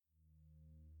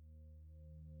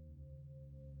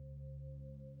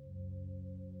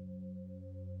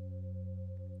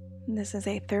This is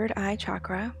a third eye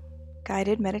chakra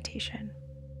guided meditation.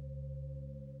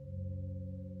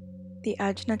 The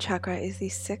Ajna chakra is the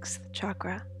sixth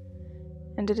chakra,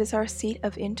 and it is our seat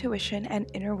of intuition and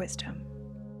inner wisdom.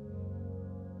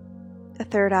 The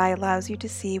third eye allows you to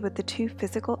see what the two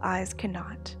physical eyes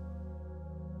cannot.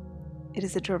 It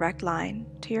is a direct line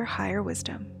to your higher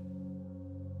wisdom.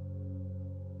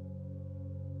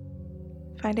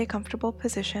 Find a comfortable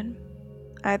position,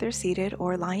 either seated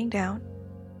or lying down.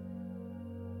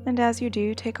 And as you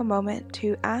do, take a moment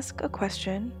to ask a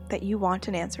question that you want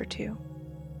an answer to.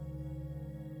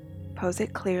 Pose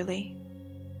it clearly.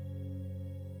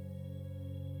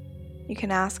 You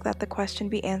can ask that the question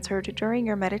be answered during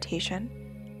your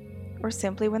meditation or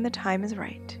simply when the time is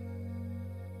right.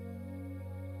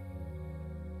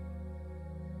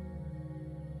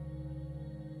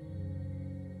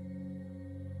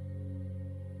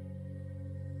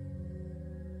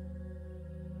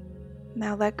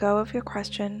 Now let go of your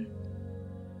question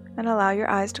and allow your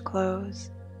eyes to close,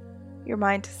 your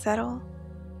mind to settle,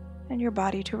 and your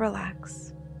body to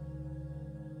relax.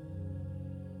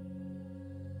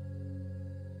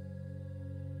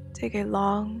 Take a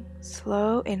long,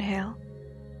 slow inhale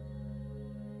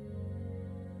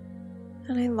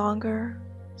and a longer,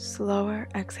 slower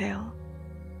exhale.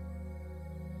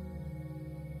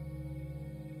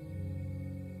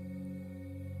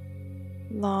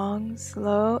 Long,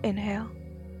 slow inhale.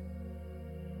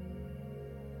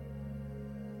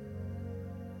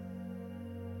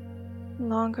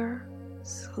 Longer,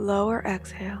 slower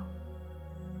exhale.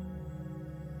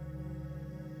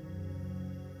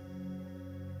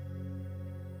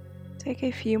 Take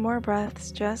a few more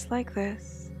breaths just like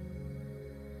this,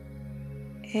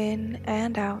 in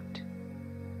and out.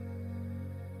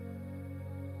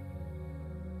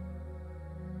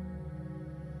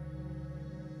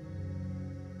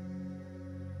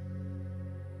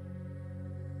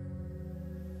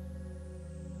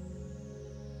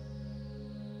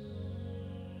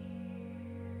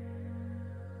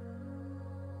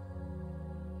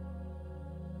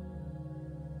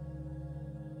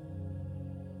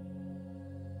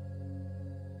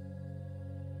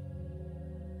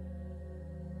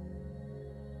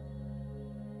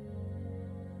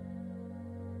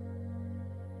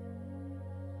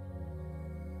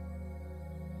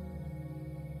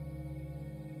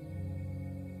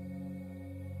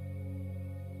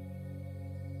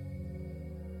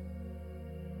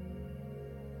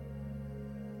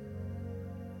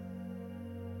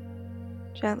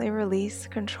 Gently release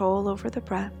control over the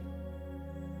breath,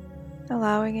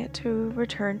 allowing it to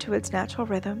return to its natural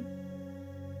rhythm.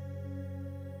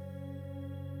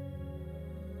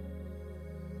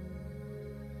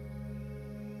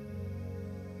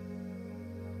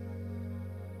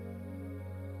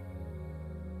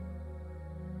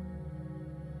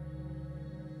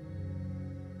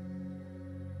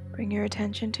 Bring your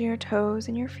attention to your toes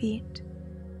and your feet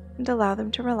and allow them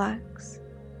to relax.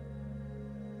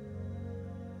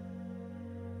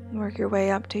 Work your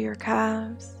way up to your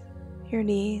calves, your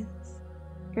knees,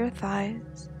 your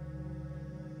thighs,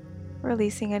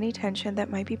 releasing any tension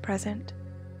that might be present.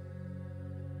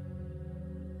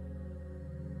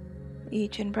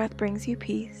 Each in-breath brings you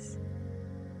peace.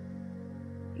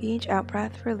 Each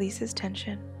out-breath releases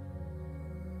tension.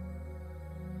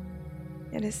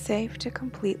 It is safe to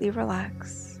completely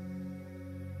relax.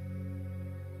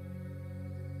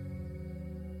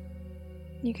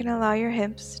 You can allow your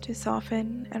hips to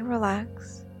soften and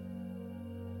relax.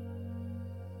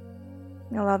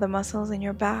 Allow the muscles in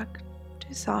your back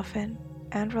to soften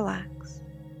and relax.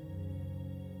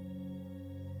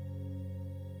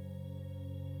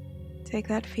 Take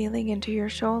that feeling into your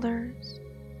shoulders,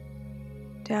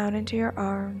 down into your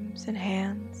arms and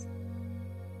hands,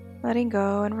 letting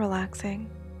go and relaxing.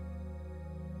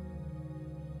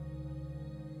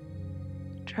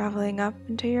 Traveling up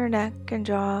into your neck and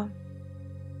jaw,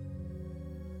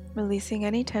 releasing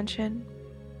any tension,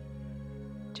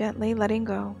 gently letting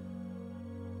go.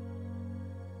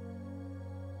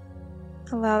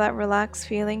 Allow that relaxed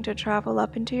feeling to travel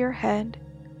up into your head,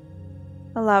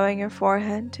 allowing your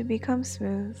forehead to become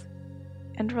smooth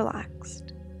and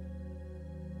relaxed.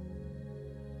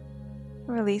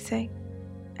 Releasing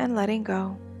and letting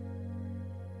go.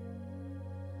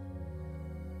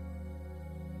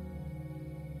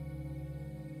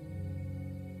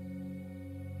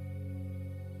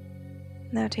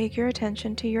 Now take your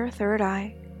attention to your third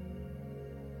eye,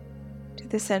 to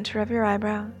the center of your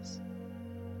eyebrows,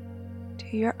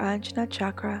 to your Ajna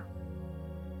chakra,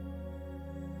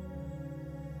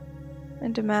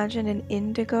 and imagine an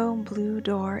indigo blue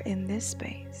door in this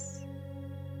space.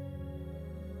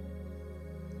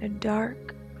 A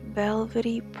dark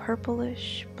velvety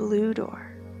purplish blue door.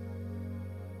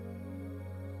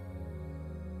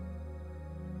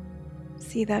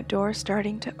 See that door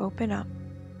starting to open up.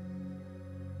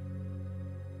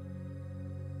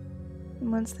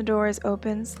 And once the door is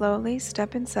open, slowly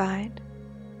step inside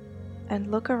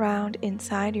and look around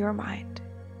inside your mind.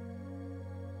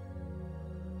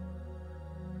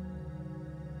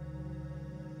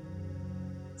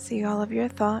 See all of your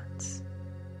thoughts,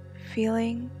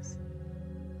 feelings,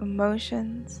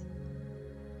 emotions,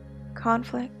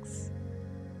 conflicts,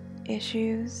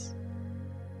 issues,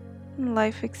 and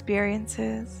life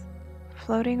experiences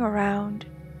floating around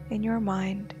in your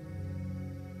mind.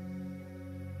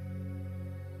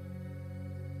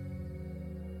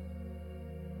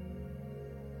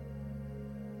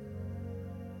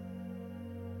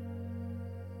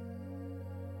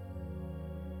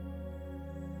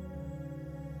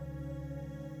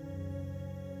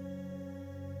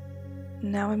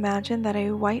 Now imagine that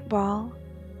a white ball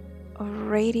of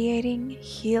radiating,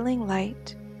 healing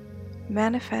light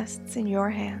manifests in your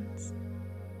hands.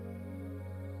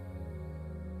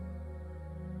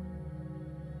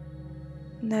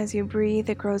 And as you breathe,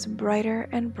 it grows brighter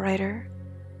and brighter,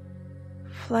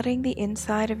 flooding the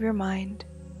inside of your mind,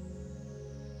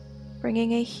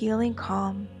 bringing a healing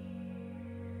calm,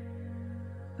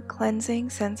 a cleansing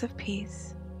sense of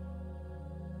peace.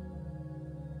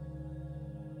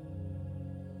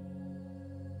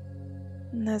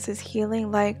 And as this healing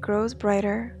light grows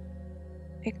brighter,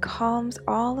 it calms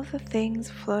all of the things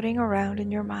floating around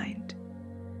in your mind.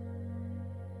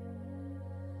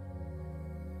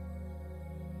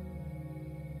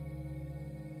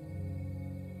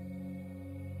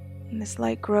 And this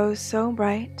light grows so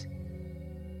bright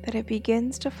that it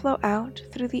begins to flow out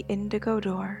through the indigo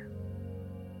door.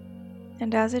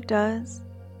 And as it does,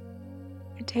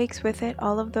 it takes with it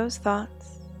all of those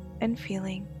thoughts and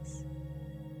feelings,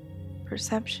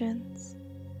 perceptions,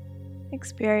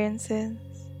 experiences,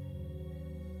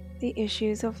 the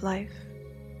issues of life.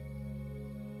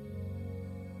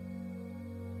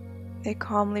 They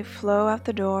calmly flow out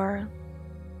the door,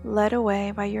 led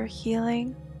away by your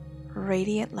healing,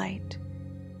 radiant light.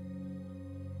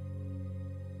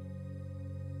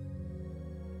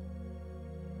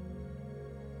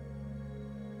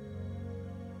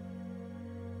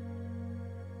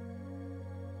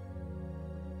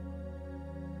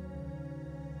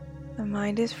 The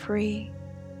mind is free,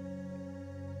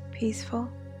 peaceful,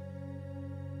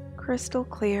 crystal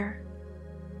clear.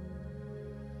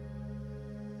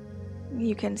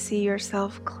 You can see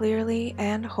yourself clearly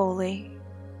and wholly.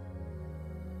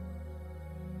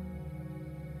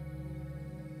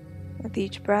 With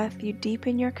each breath, you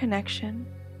deepen your connection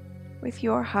with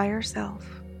your higher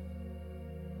self.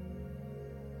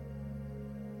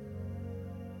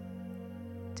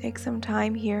 Take some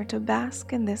time here to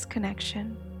bask in this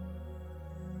connection.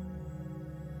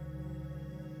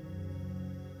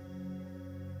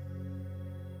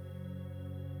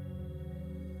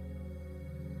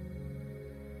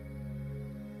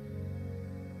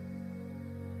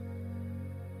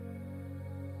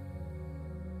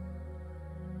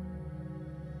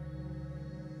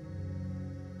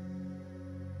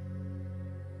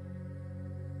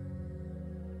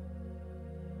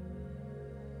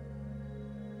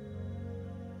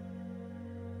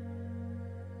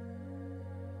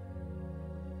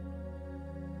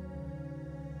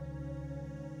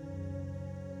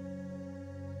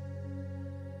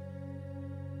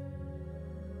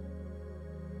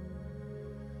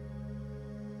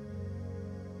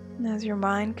 And as your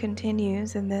mind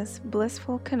continues in this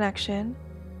blissful connection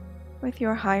with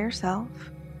your higher self,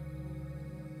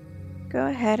 go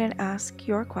ahead and ask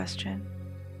your question.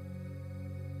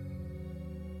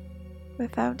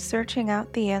 Without searching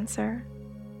out the answer,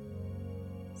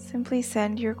 simply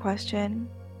send your question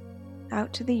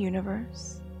out to the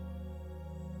universe,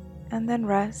 and then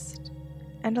rest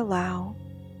and allow.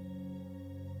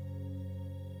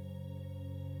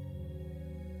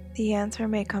 The answer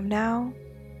may come now,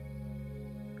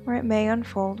 or it may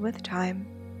unfold with time.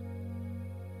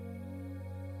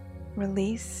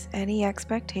 Release any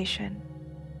expectation.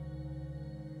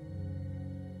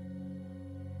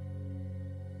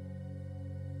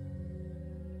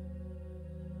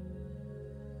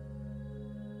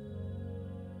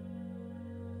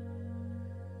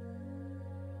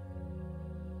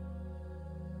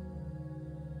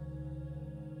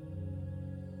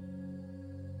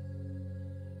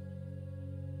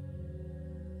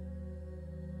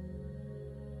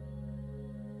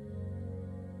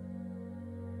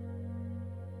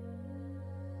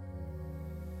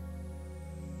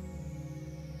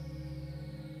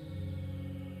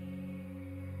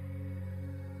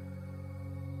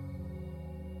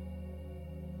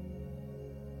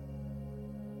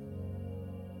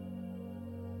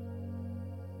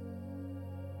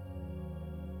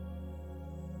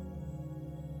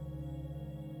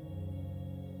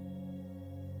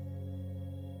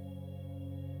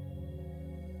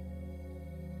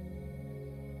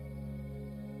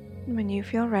 When you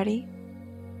feel ready,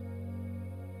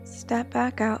 step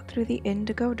back out through the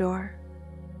indigo door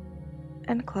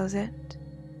and close it,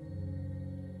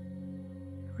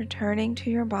 returning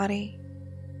to your body.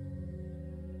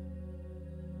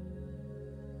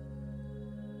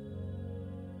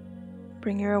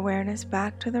 Bring your awareness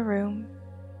back to the room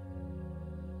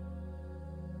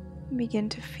and begin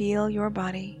to feel your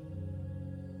body.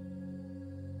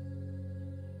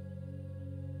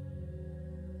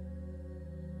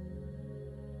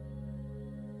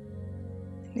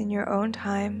 In your own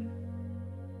time,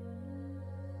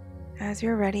 as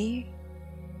you're ready,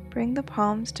 bring the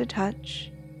palms to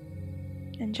touch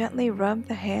and gently rub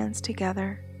the hands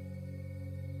together,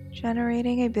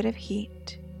 generating a bit of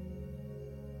heat.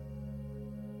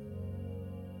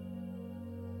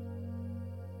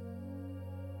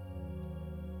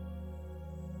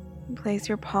 And place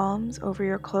your palms over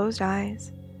your closed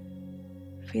eyes,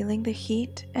 feeling the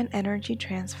heat and energy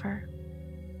transfer.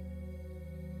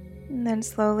 And then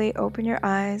slowly open your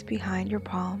eyes behind your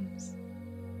palms.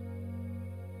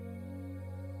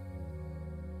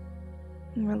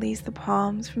 And release the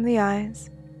palms from the eyes,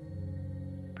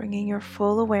 bringing your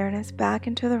full awareness back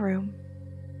into the room.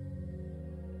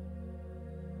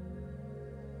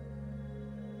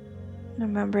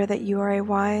 Remember that you are a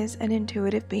wise and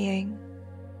intuitive being,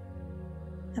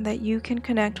 and that you can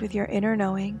connect with your inner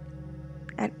knowing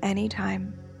at any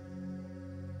time.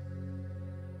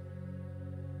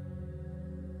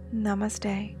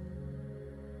 Namaste.